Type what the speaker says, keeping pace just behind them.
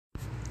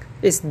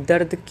इस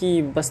दर्द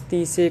की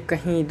बस्ती से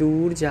कहीं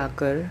दूर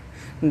जाकर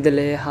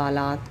दिले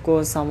हालात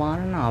को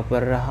संवारना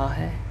पड़ रहा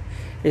है।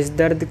 इस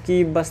दर्द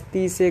की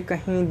बस्ती से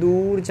कहीं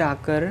दूर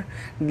जाकर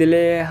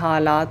दिले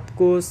हालात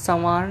को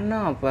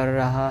संवारना पड़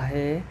रहा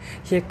है।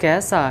 ये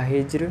कैसा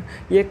हिज्र,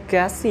 ये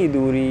कैसी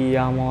दूरी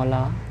या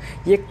मौला,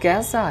 ये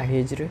कैसा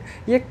हिज्र,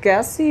 ये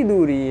कैसी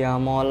दूरी या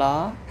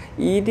मौला,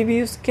 ईद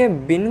भी उसके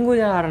बिन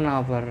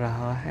गुजारना पड़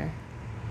रहा है।